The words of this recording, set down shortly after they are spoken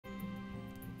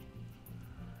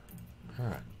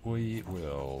Alright, we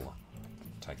will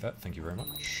take that, thank you very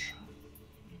much.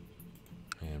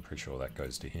 And I'm pretty sure that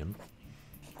goes to him.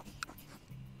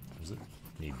 What is it?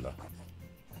 Niebler.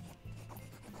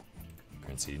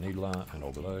 Grand City Niebler and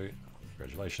all below.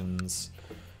 Congratulations.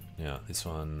 Now, this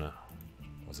one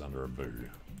was under a boo.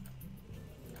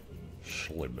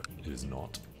 Schlib is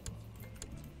not.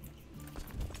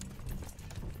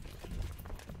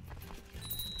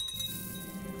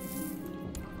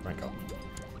 Rank up.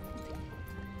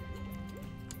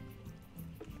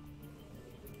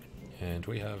 And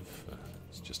we have...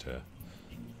 it's just her.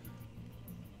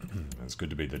 It's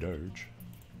good to be the Doge.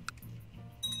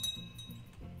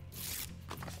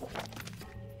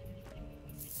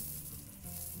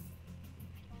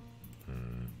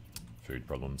 Food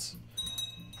problems.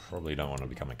 Probably don't want to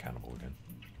become a cannibal again.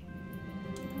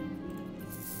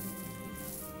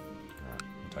 Alright,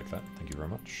 I'll take that. Thank you very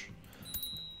much.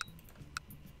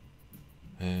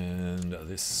 And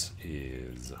this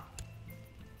is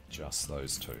just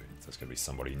those two. So it's going to be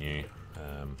somebody new.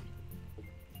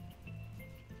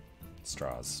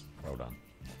 Straz, well done.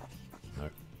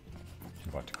 Nope.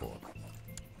 Invite to court.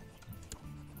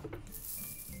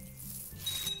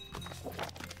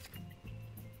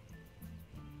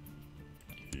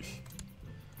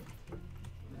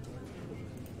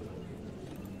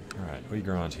 Alright, we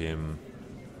grant him...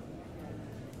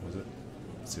 what was it?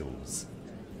 Sills.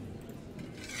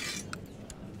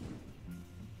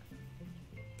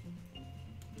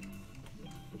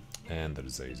 And the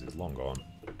disease is long gone.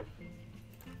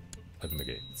 Open the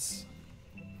gates.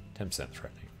 10%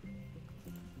 threatening.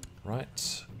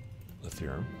 Right. The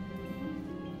theorem.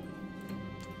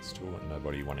 Still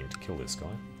nobody wanting to kill this guy.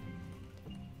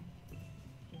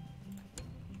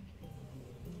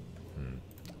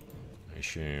 I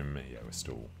assume, yeah, we're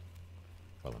still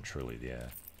well and truly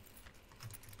there.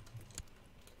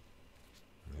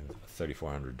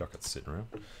 3,400 ducats sitting around.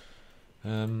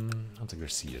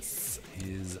 Antigracias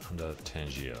is under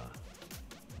Tangier.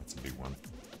 That's a big one.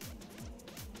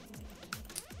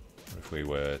 What if we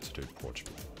were to do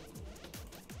Portugal?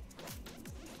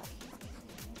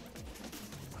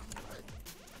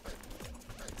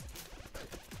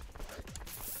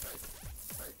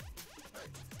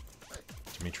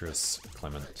 Demetrius,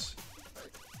 Clement,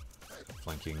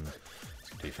 flanking,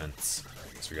 defense.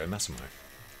 I guess we go Massimo.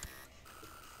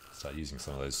 Start using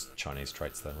some of those Chinese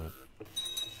traits there, won't it?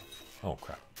 Oh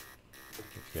crap.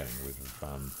 Keep forgetting we've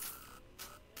got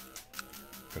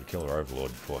to kill our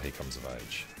overlord before he comes of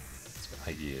age. It's got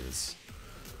 8 years.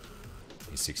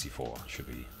 He's 64. Should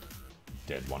be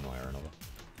dead one way or another.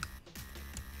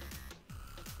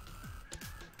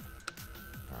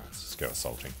 Alright, let's just go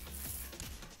assaulting.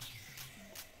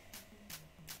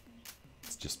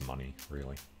 It's just money,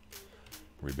 really.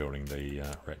 Rebuilding the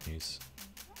retinues.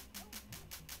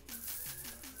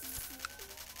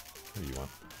 Who do you want?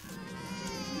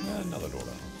 Another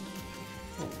daughter.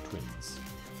 Oh, twins.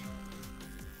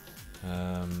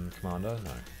 Commander?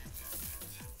 No.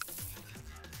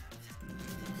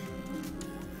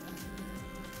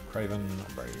 Craven,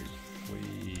 Brave. We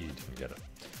didn't get it.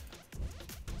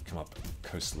 Come up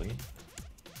coastally.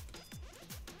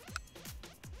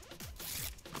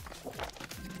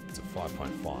 It's a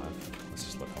 5.5. Let's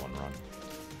just let that one run.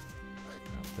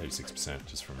 36%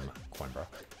 just from Coimbra.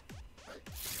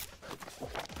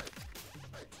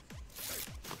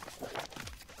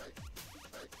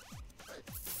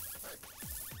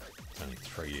 Only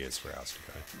 3 years for ours to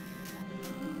go.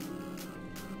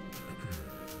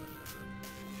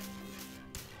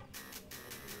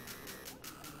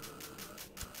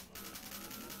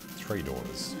 Three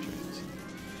daughters. Jeez.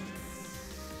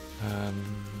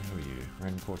 Who are you?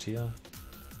 Ren Courtier?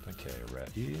 Don't care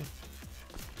about you.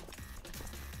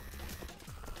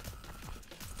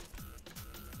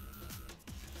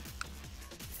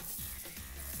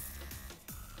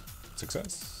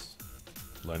 Success.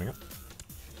 Learning it.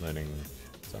 Learning.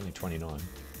 It's only 29.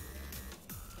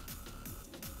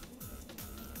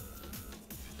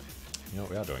 You know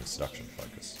what, we are doing seduction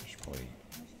focus. We should probably...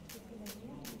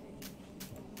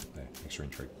 there, extra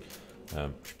intrigue. We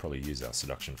should probably use our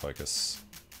seduction focus.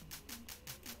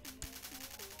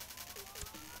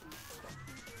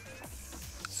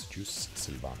 Seduce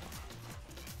Silvana.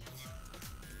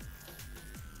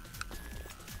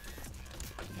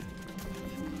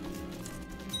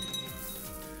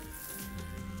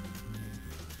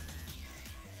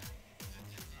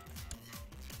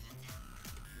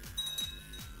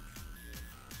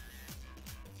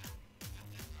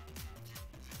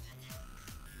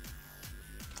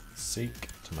 Seek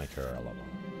to make her our lover.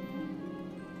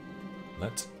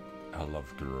 Let our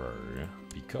love grow,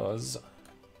 because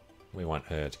we want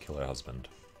her to kill her husband.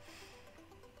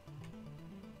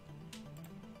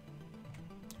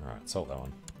 Alright, salt that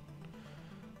one.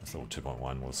 This little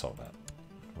 2.1, we'll salt that.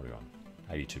 What are we on?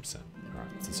 82%. Alright,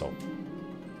 it's a salt.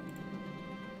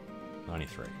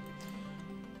 93.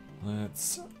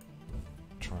 Let's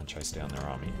try and chase down their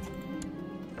army.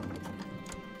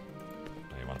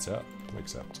 Day once out,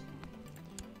 weeks out.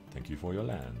 Thank you for your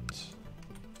land.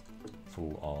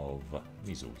 Full of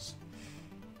measles.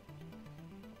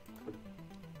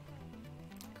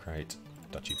 Create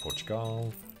Duchy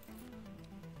Portugal.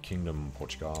 Kingdom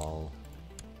Portugal.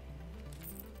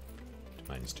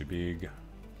 Domain's too big.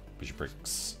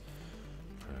 Bishoprics.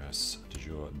 Press de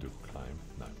jure du claim.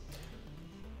 No.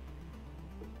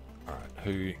 Alright,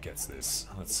 who gets this?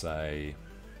 Let's say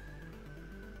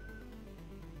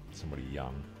somebody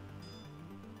young.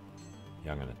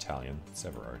 Young and Italian.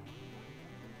 Severo.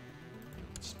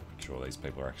 Just make sure these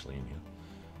people are actually in here.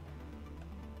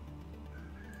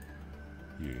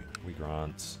 You. We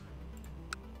grant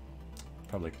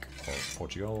Republic of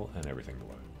Portugal and everything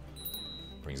below.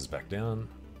 Brings us back down.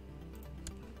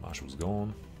 Marshall's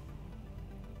gone.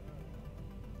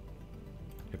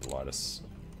 Hippolytus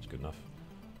is good enough.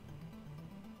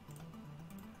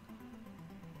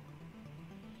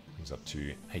 Brings up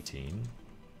to 18.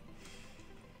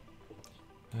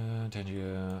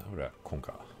 Tangier, what about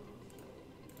Conquer?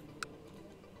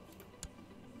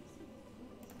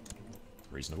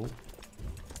 Reasonable.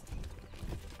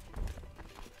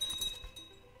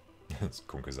 That's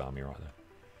Conquer's army right there.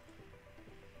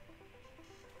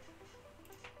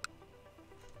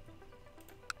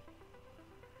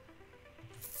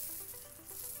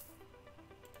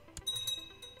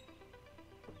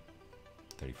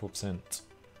 %,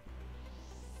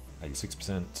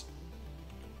 86%,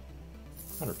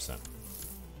 100%.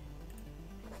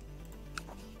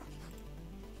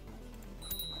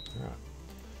 Alright.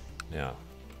 Now,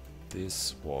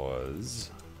 this was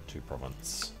 2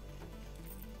 province,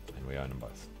 and we own them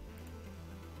both.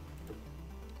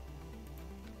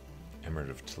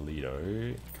 Emirate of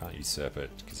Toledo, can't usurp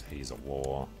it because he's at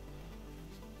war.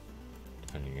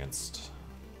 Defending against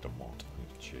Demont.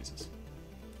 Jesus.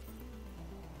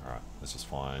 Alright, let's just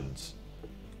find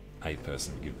a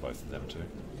person to give both of them to.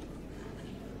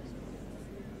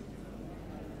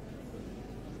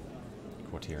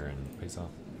 Quartier and Pisa.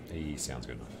 He sounds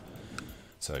good enough.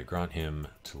 So grant him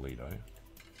Toledo.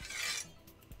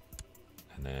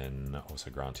 And then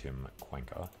also grant him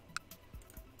Cuenca.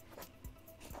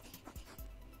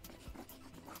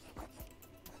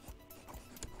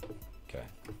 Okay.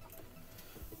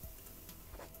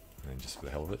 And just for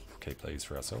the hell of it, keep these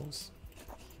for ourselves.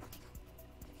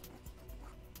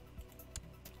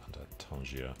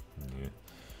 Tangier. Yeah.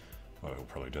 Well, he'll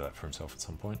probably do that for himself at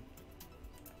some point.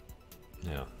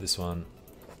 Now, this one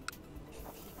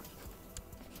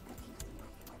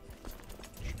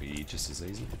should be just as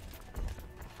easy.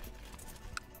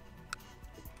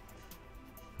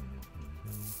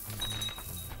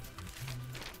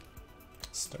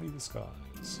 Study the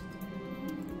skies.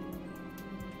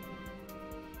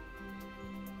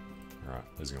 Alright,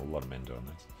 losing a lot of men doing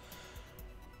this.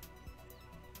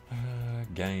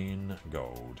 Gain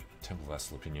gold. Temple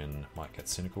Vassal Opinion might get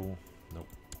cynical. Nope.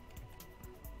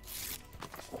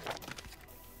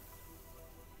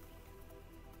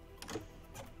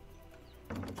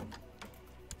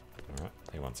 Alright,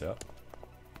 he wants out.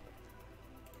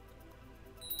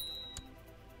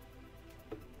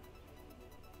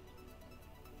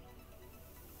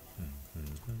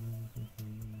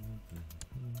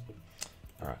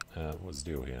 Alright, what's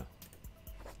the deal here?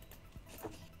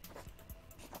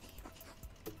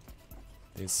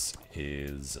 This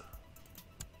is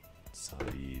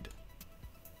Said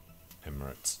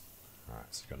Emirates. Alright,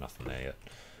 so you've got nothing there yet.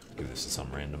 Give this to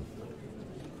some random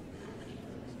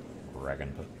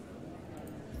dragon put.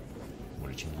 What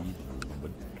did you need?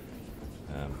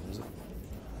 What was it?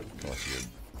 Collected.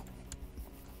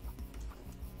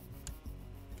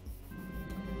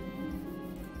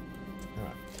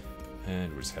 Alright,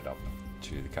 and we'll just head up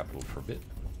to the capital for a bit.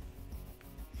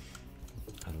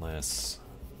 Unless.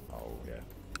 Oh, yeah.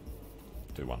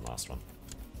 Do one last one.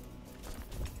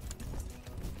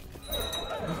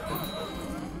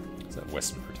 Is that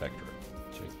Western Protectorate?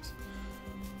 Jesus.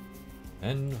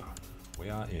 And we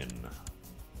are in.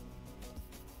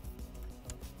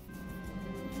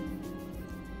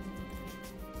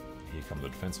 Here come the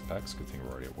defensive packs. Good thing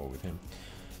we're already at war with him.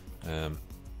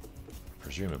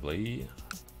 Presumably.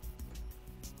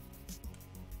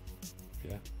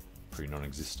 Yeah. Pretty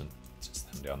non-existent. It's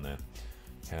just them down there.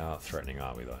 How threatening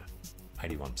are we though?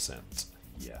 81%.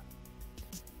 Yeah.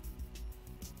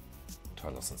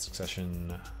 Titles and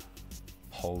succession.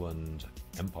 Poland,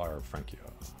 Empire of Francia.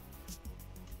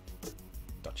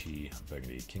 Duchy,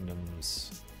 Burgundy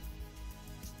Kingdoms.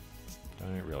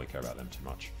 Don't really care about them too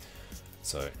much.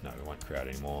 So, no, we won't create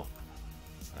any more.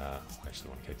 I actually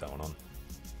want to keep that one on.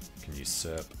 Can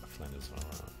usurp Flanders.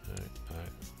 No,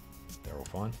 they're all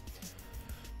fine.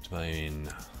 Domain,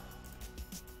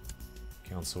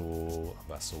 council,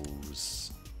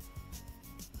 vassals,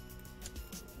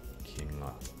 King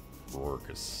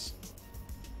Rorgus.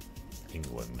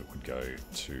 England would go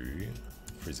to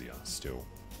Frisia still.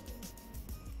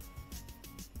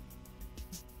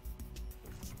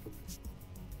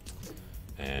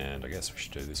 And I guess we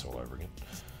should do this all over again.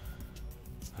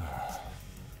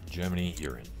 Germany,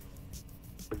 you're in.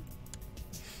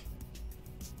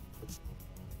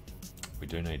 We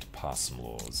do need to pass some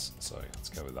laws, so let's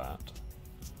go with that.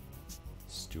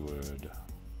 Steward,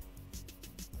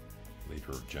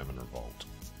 leader of German revolt.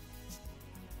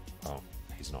 Oh,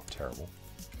 he's not terrible.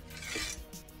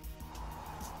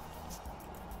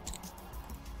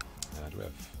 Do we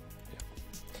have? Yeah.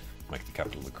 Make the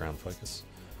capital the crown focus.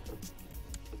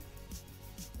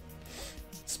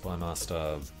 Spy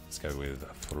master. Let's go with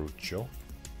Ferruccio.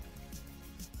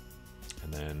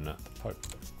 And then the Pope.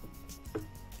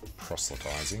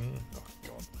 Proselytizing. Oh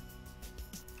god.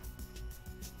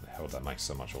 The hell that makes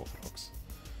so much Orthodox.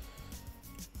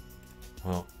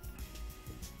 Well,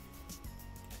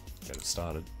 get it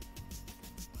started.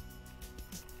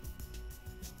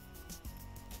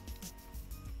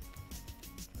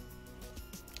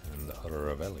 And the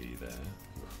Ravelli there.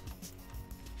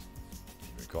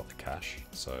 We've got the cash,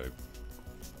 so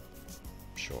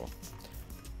sure.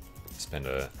 Spend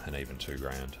an even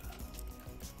 £2,000.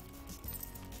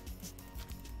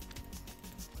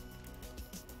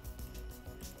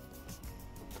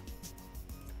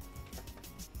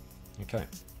 Okay,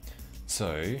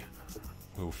 so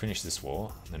we'll finish this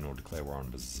war, and then we'll declare war on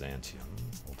Byzantium,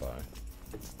 although,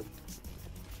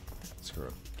 screw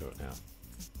it, do it now.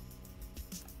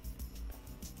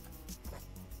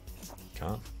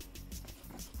 Can't.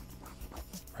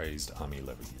 Raised army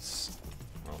levies.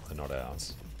 Well, they're not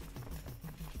ours.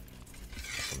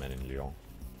 The men in Lyon.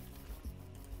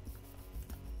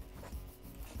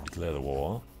 Declare the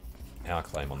war. Our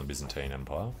claim on the Byzantine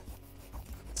Empire.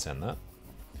 Send that.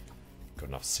 Got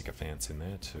enough sycophants in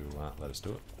there to let us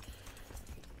do it.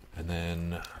 And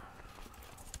then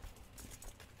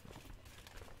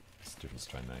what's the difference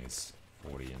between these?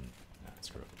 40 and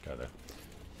screw it, go there.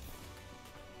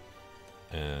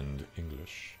 And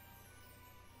English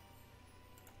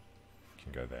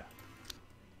can go there.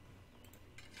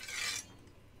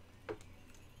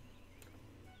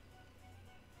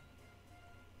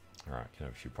 Alright, can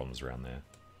have a few problems around there.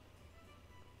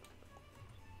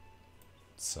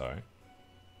 So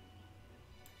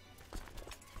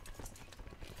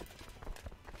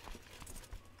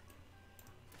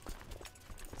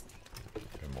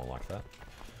go more like that.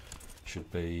 Should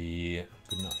be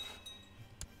good enough.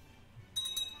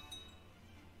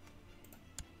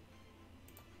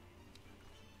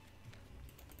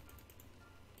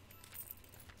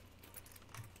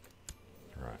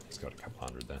 Alright, he's got a couple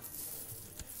hundred there.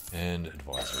 And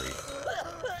advisory.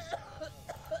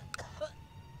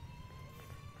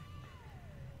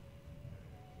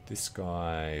 This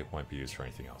guy won't be used for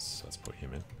anything else, so let's put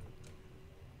him in.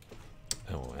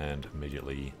 Oh, and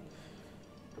immediately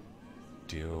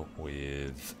deal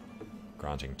with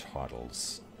granting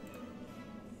titles.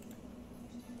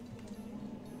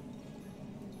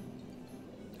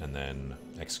 And then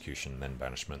execution, then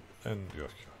banishment, and oh,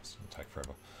 it's gonna take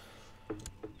forever.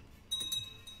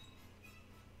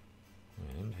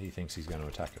 And he thinks he's going to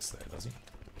attack us there, does he?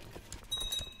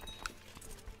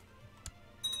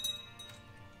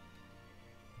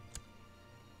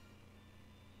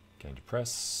 Gain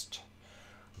depressed.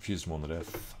 Refused to mourn the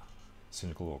death.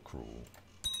 Cynical or cruel?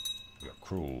 We got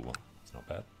cruel. It's not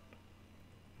bad.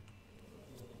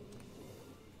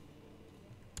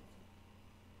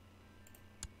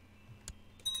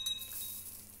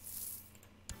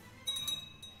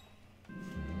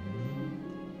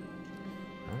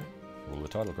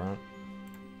 Title grant.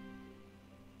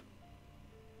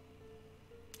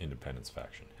 Independence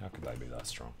faction. How could they be that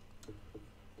strong?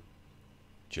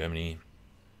 Germany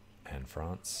and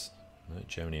France. No,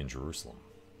 Germany and Jerusalem.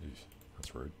 Oof,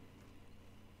 that's rude.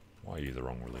 Why are you the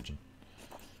wrong religion?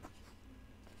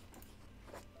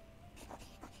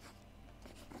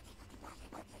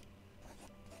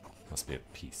 Must be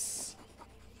at peace.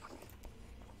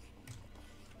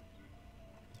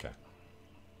 Okay.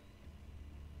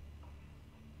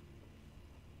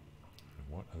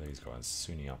 What are these guys?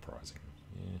 Sunni uprising.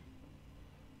 Yeah.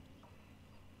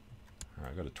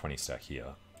 Alright, I've got a 20 stack here.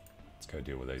 Let's go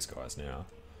deal with these guys now.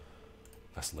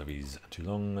 Vassal levies too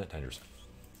long. Dangerous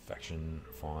Faction,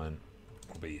 fine.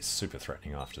 Will be super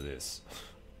threatening after this.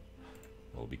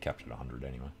 We'll be capped at 100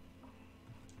 anyway.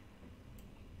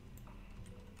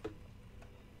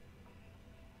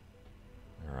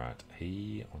 Alright,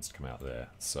 he wants to come out there,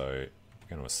 so we're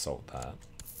going to assault that.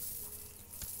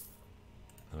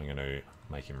 And I'm going to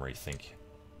make him rethink.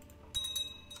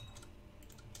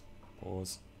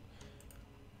 Pause.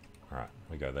 Alright,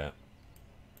 we go there.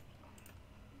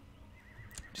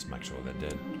 Just make sure they're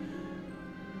dead.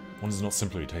 One does not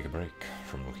simply take a break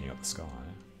from looking at the sky.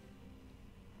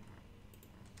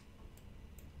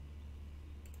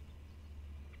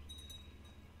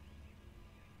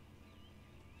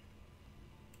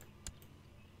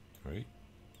 Ready?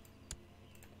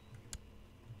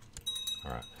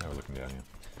 Alright, how are we looking down here?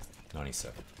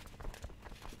 97.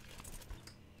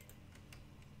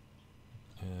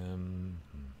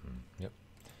 Yep.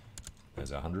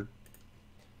 There's 100.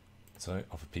 So,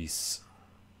 off a piece,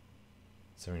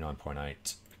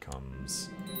 79.8 becomes...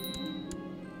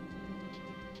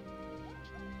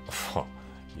 Oh,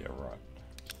 yeah, right.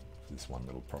 For this one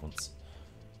little province.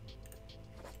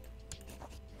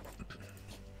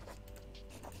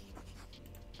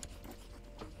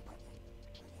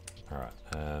 Alright,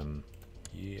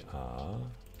 you are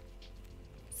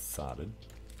started,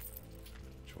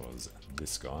 which was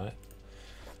this guy.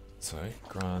 So,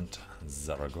 Grant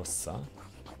Zaragoza,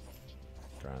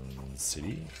 Grand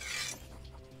City,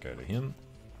 go to him.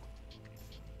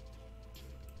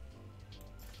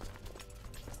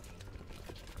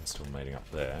 I'm still meeting up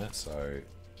there, so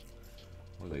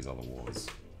what are these other wars?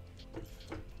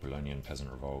 Bolognian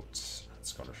Peasant Revolt,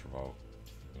 Scottish Revolt.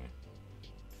 Yeah.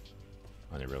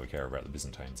 I only really care about the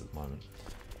Byzantines at the moment.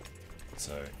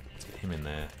 So let's get him in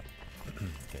there,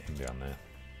 get him down there.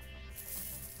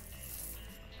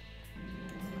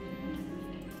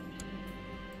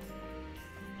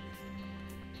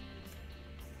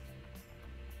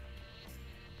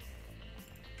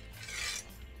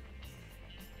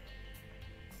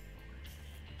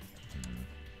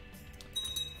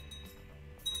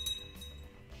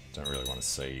 Don't really want to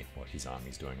see what his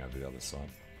army's doing over the other side.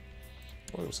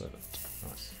 Loyal servant.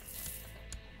 Nice.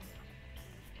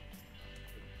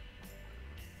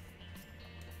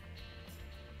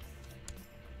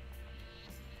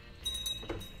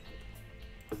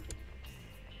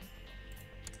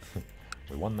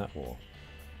 We won that war.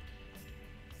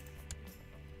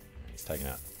 He's taking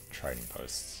out trading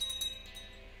posts.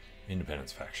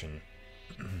 Independence faction.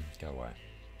 Go away.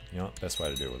 You know what? Best way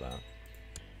to deal with that.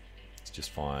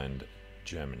 Just find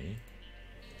Germany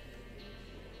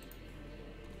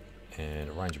and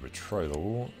arrange a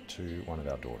betrothal to one of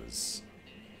our daughters.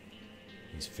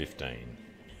 He's 15.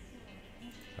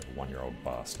 Like a 1-year-old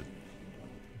bastard.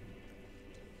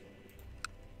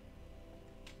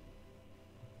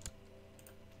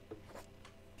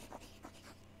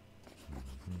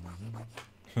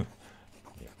 Yeah,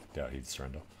 doubt he'd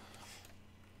surrender.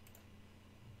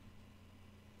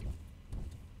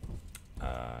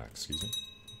 Excuse me.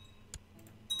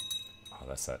 Oh,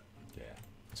 that's that. Yeah,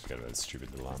 let's forget about that stupid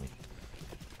little army.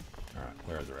 Alright,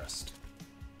 where are the rest?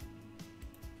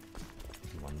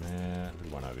 Little one there,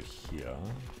 little one over here.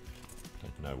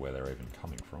 Don't know where they're even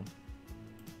coming from.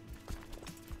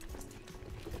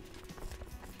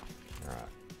 Alright,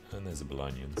 and there's the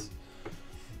Bolognians.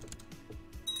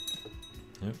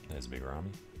 Yep, there's a bigger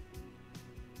army.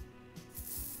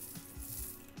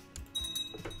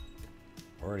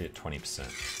 Already at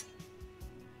 20%.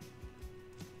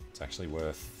 It's actually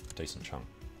worth a decent chunk.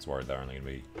 I was worried they're only going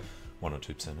to be 1 or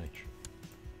 2% each.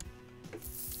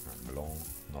 Alright, Milan,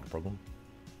 not a problem.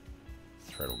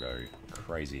 Threat will go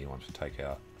crazy once we take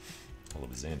out all of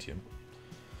Byzantium.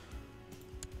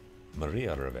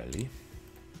 Maria Ravelli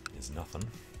is nothing.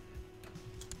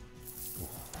 Ooh.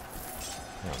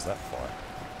 How was that fight?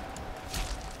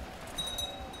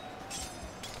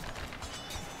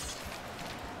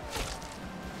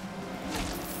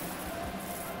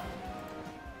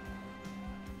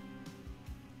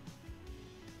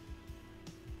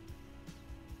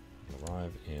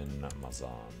 In Mazan.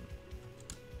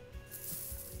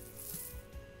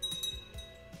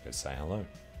 Go say hello.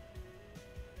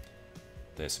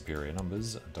 Their superior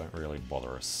numbers don't really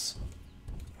bother us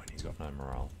when he's got no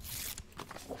morale.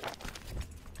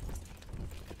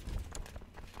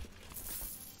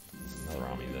 There's another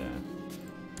army there.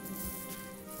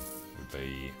 Would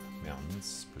be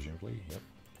mountains, presumably. Yep.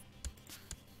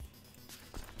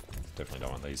 Definitely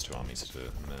don't want these two armies to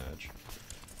merge.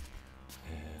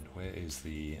 And where is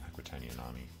the Aquitanian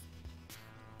army?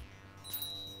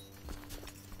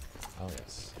 Oh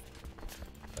yes.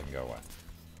 They can go away.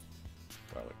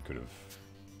 Well, it could have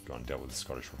gone and dealt with the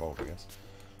Scottish Revolt, I guess.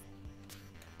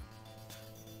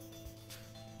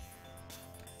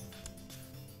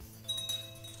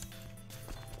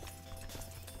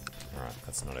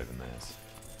 That's not even theirs.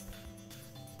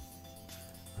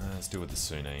 Let's deal with the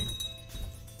Sunni.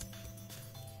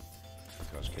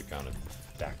 Guys keep going to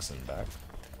Dax and back.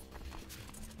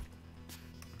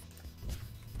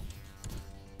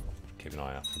 Keep an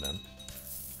eye out for them.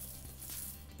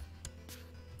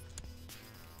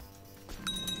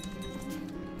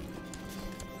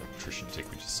 Attrition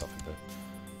tick we just suffered there.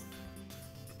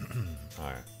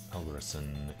 Alright,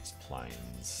 Algerson is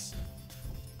plains.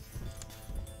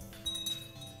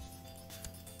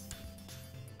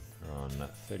 We're on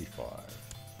 35.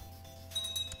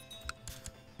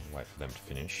 Wait for them to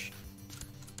finish.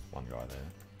 One guy there.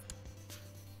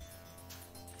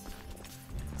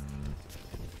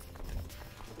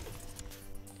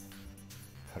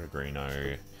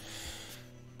 Pellegrino.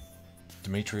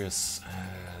 Demetrius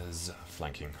has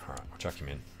flanking. Alright, I'll chuck him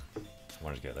in. I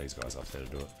wanted to get these guys up there to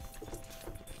do it.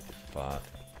 But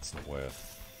it's not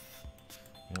worth...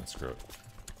 You know, screw it.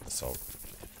 Assault.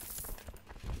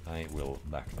 They will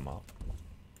back them up.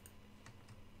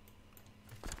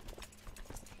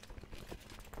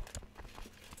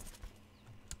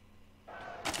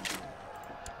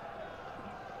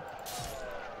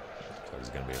 So there's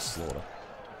going to be a slaughter.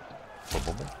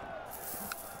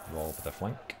 Roll up the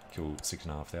flank, kill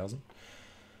 6,500,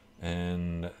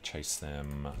 and chase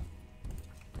them.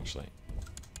 Actually,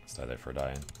 stay there for a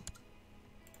day and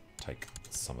take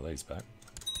some of these back,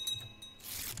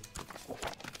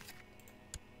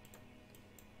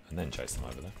 and then chase them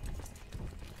over there.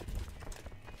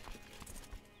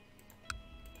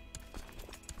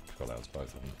 Forgot that was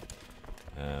both of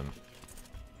them.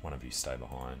 One of you stay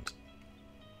behind,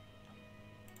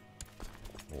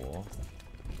 or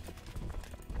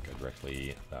go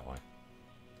directly that way.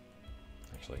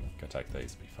 Actually, go take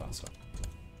these to be faster.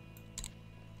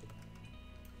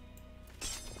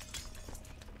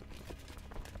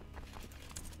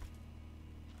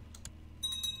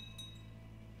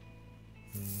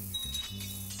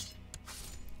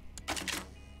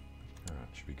 Alright,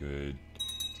 should be good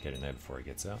to get in there before he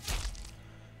gets out.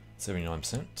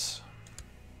 79%.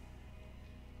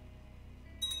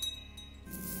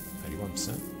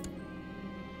 81%.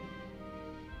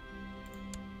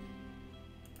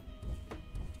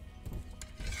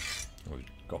 We've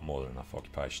got more than enough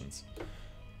occupations.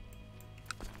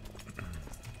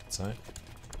 So,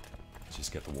 let's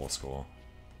just get the war score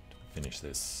to finish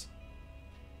this.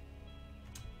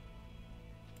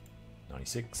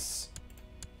 96.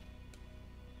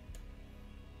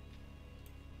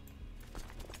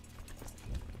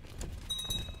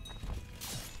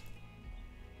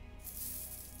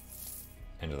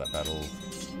 End of that battle.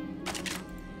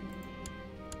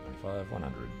 95,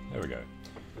 100. There we go.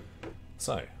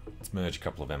 So, let's merge a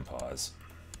couple of empires.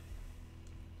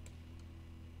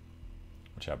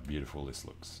 Watch how beautiful this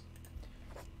looks.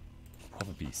 Of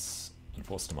a peace.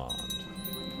 Enforce demand.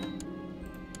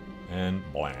 And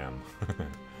blam.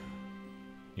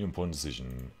 New important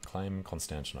decision. Claim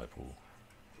Constantinople.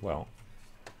 Well,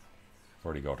 I've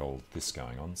already got all this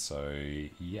going on, so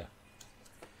yeah.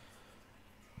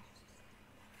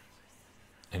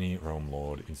 Any realm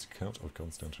lord is Count of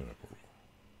Constantinople.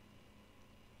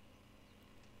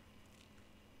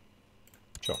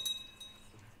 Sure.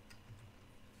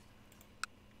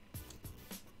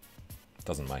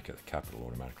 Doesn't make it the capital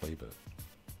automatically, but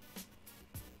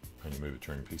only move it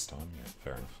during peacetime. Yeah,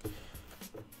 fair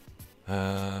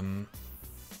enough.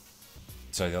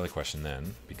 So the other question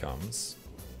then becomes,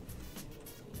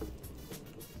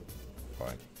 if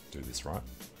I do this right,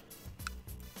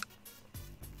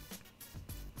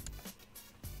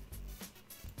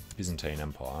 Byzantine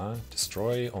Empire,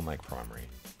 destroy or make primary?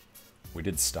 We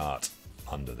did start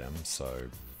under them, so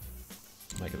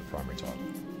make it the primary type.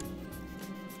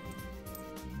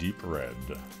 Deep red.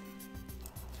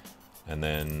 And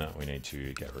then we need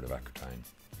to get rid of Aquitaine.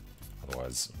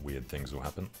 Otherwise, weird things will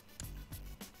happen.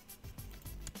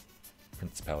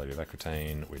 Principality of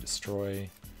Aquitaine, we destroy.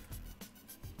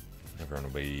 Everyone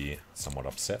will be somewhat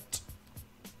upset.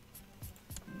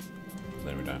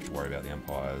 Then we don't have to worry about the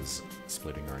empires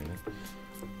splitting or anything.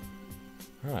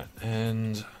 Alright,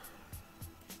 and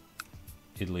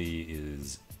Italy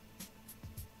is...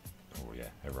 Oh yeah,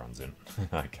 everyone's in.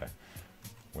 Okay.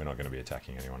 We're not going to be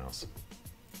attacking anyone else.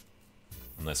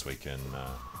 Unless we can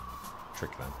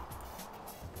trick them.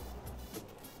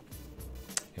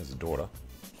 He has a daughter.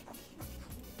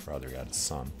 Rather he had a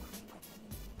son.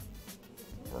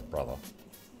 Or a brother.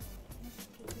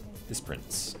 This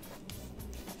prince.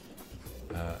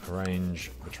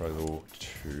 Arrange betrothal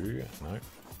to... No.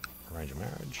 Arrange a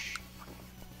marriage.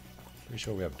 Pretty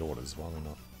sure we have daughters, why are we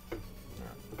not?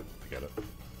 Alright, forget it.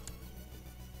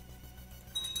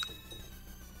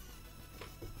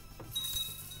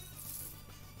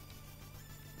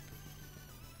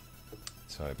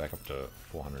 So back up to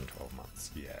 412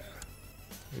 months. Yeah.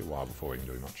 Maybe a while before we can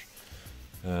do much.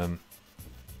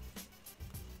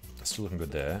 Still looking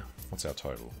good there. What's our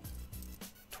total?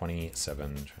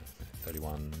 27,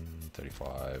 31,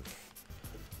 35,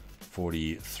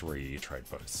 43 trade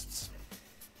posts.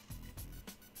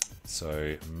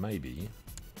 So maybe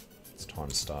it's time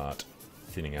to start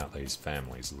thinning out these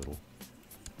families a little.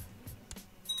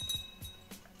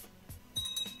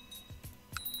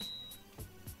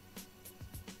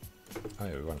 Oh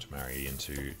yeah, we want to marry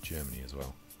into Germany as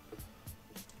well.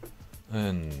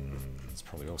 And it's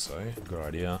probably also a good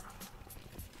idea.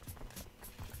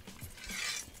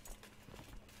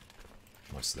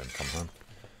 Most of them come home.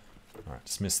 Alright,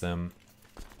 dismiss them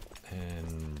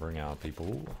and bring our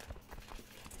people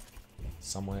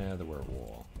somewhere that we're at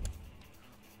war.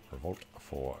 Revolt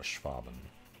for Schwaben.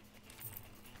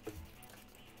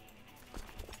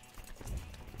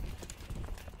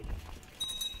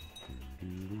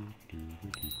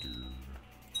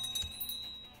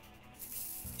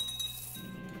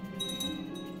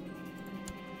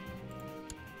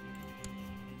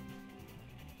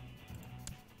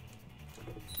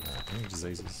 Any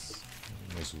diseases?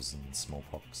 Measles and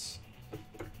smallpox.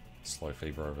 Slow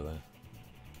fever over there.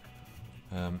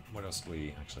 What else do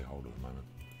we actually hold at the moment?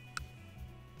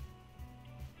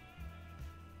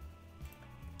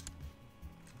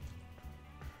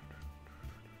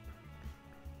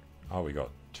 Oh, we got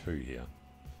 2 here.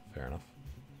 Fair enough.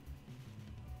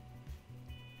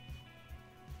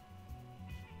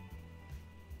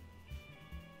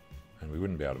 And we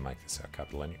wouldn't be able to make this our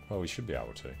capital anyway. Well, we should be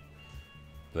able to.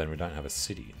 But then we don't have a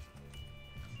city.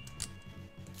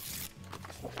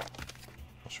 Not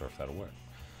sure if that'll work.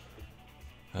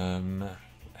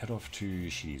 Head off to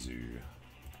Shizu.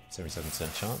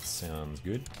 77% chance. Sounds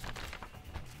good.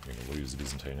 We're going to lose the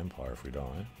Byzantine Empire if we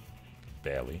die.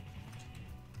 Barely.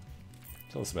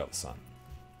 Tell us about the sun.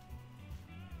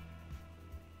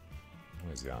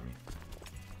 Where's the army?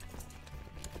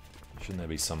 Shouldn't there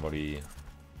be somebody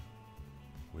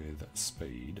with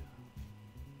speed?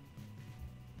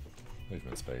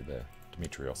 Movement speed there.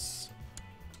 Demetrios.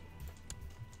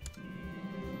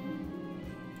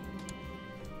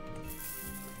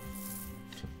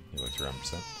 Nearly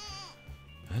 300%.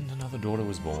 And another daughter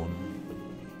was born.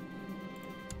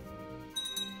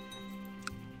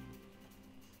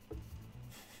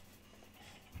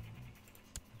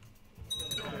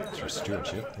 Through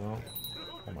stewardship, well,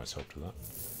 almost helped with that.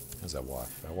 How's our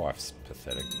wife? Our wife's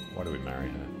pathetic. Why do we marry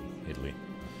her? Italy.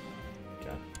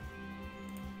 Okay.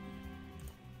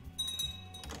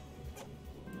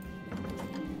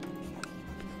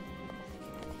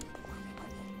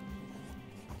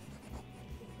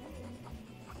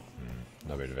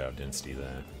 No bit of our density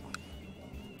there.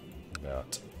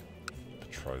 About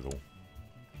betrothal.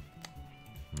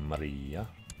 Maria.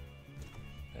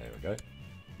 There we go.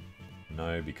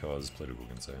 No, because political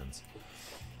concerns.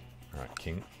 Alright,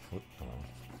 king. Whoop, oh.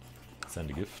 Send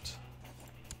a gift.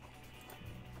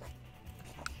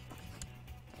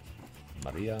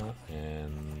 Maria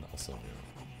and also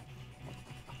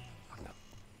no.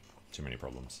 Too many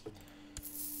problems.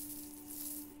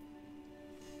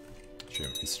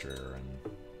 Assume Istria and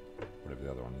whatever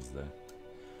the other one is there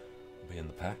will be in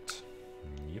the pact.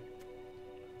 Yep.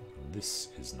 This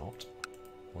is not.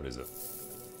 What is it?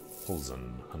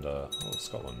 Pulsen under. Oh,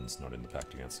 Scotland's not in the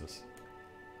pact against us.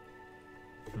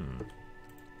 Ooh,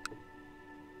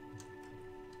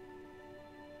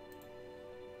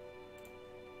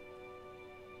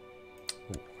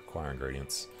 acquire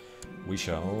ingredients. We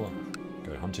shall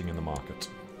go hunting in the market.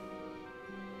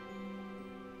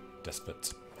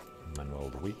 Despot. Manuel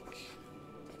the Weak.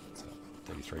 So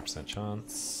 33%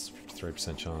 chance,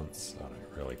 53% chance. I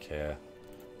don't really care.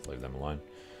 Leave them alone.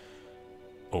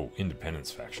 Oh,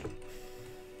 Independence faction.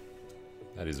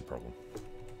 That is a problem.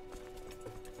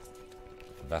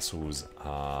 Vassals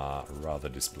are rather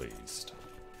displeased.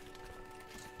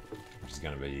 Which is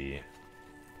going to be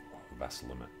vassal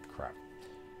limit. Crap.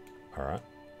 Alright.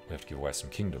 We have to give away some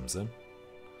kingdoms then.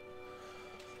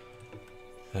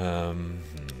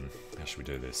 How should we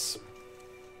do this?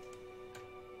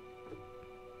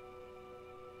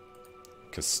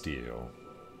 Castile.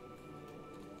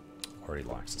 Already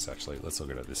likes this actually. Let's look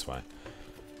at it this way.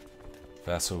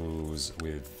 Vassals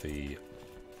with the...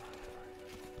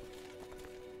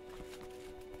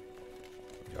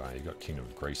 Yeah, you got Kingdom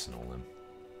of Greece and all them.